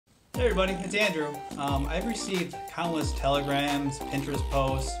Hey everybody, it's Andrew. I've received countless telegrams, Pinterest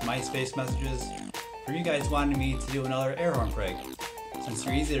posts, MySpace messages from you guys wanting me to do another air horn prank. Since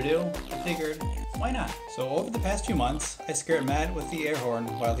they're easy to do, I figured, why not? So over the past few months, I scared Matt with the air horn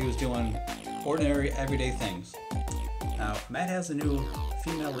while he was doing ordinary, everyday things. Now, Matt has a new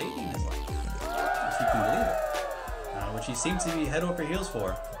female lady in his life, if you can believe it, which he seems to be head over heels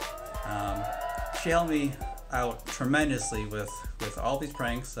for. She helped me out tremendously with all these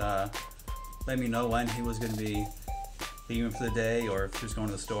pranks, let me know when he was going to be leaving for the day or if he was going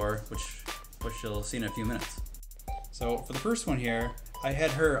to the store, which you'll see in a few minutes. So for the first one here, I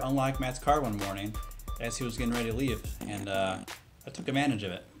had her unlock Matt's car one morning as he was getting ready to leave, and I took advantage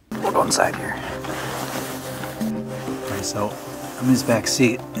of it. We'll go inside here. Okay, so I'm in his back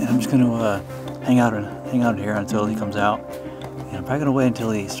seat, and I'm just going to hang out here until he comes out. And I'm probably going to wait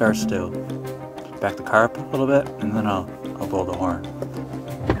until he starts to back the car up a little bit, and then I'll blow the horn.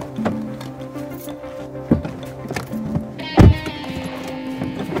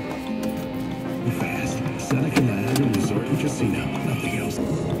 Santa Clara Resort and Casino, nothing else.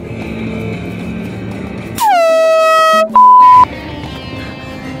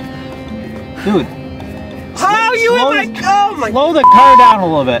 Dude, how are you in my car? Oh my! slow the car down a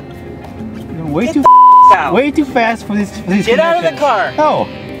little bit. You're way too fast for these Get out of the car! No!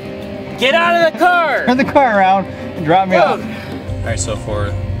 Get out of the car! Turn the car around and drop me off. Alright, so for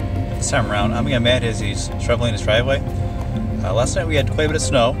this time around, I'm gonna get Matt as he's shoveling his driveway. Last night we had quite a bit of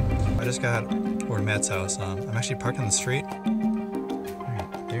snow. I just got over to Matt's house. I'm actually parked on the street.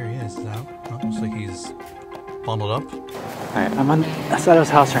 Alright, there he is. He's out. Oh, looks like he's bundled up. Alright, I'm on the side of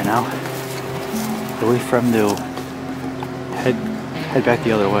his house right now. Wait for him to head back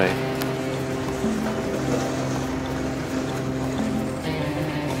the other way.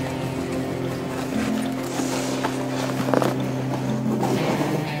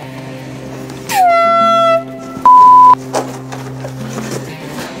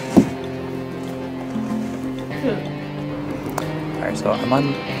 Alright, so I'm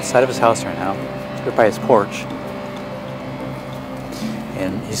on the side of his house right now, right by his porch.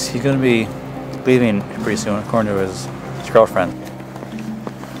 And he's going to be leaving pretty soon, according to his girlfriend.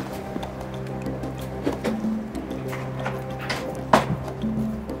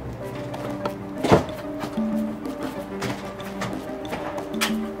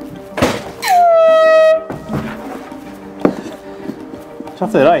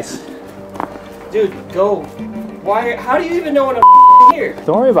 Something nice. Dude, go. Why? How do you even know when I'm here?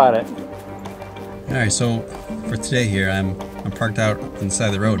 Don't worry about it. Alright, so for today here, I'm parked out on the side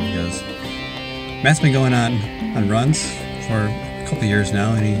of the road because Matt's been going on runs for a couple of years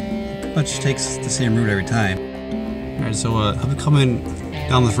now, and he pretty much takes the same route every time. Alright, so I'll be coming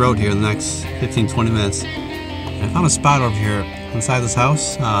down this road here in the next 15-20 minutes, and I found a spot over here on the side of this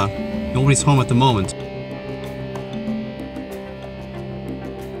house. Nobody's home at the moment.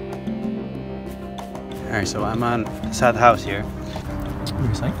 Alright, so I'm on the side of the house here.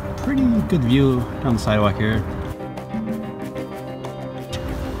 There's like a pretty good view down the sidewalk here.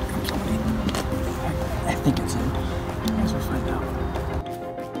 I think it's him. I guess we'll find out.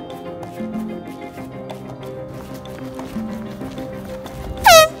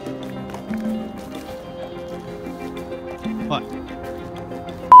 What?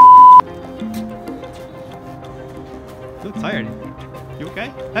 You look tired. You okay?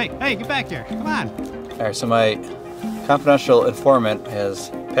 Hey, get back here. Come on. Alright, so my confidential informant has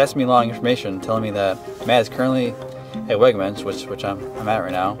passed me along information telling me that Matt is currently at Wegmans, which I'm at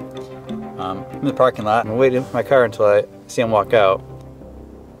right now. I'm in the parking lot. I'm waiting for my car until I see him walk out.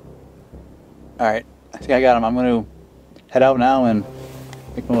 Alright, I think I got him. I'm going to head out now and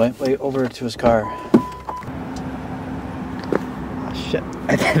make my way over to his car. Oh, shit.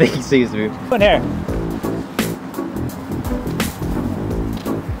 I think he sees me. Come in here.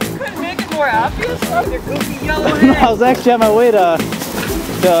 Couldn't make it more obvious? Oh, your goofy yellow I was actually on my way to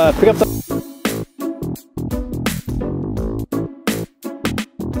pick up the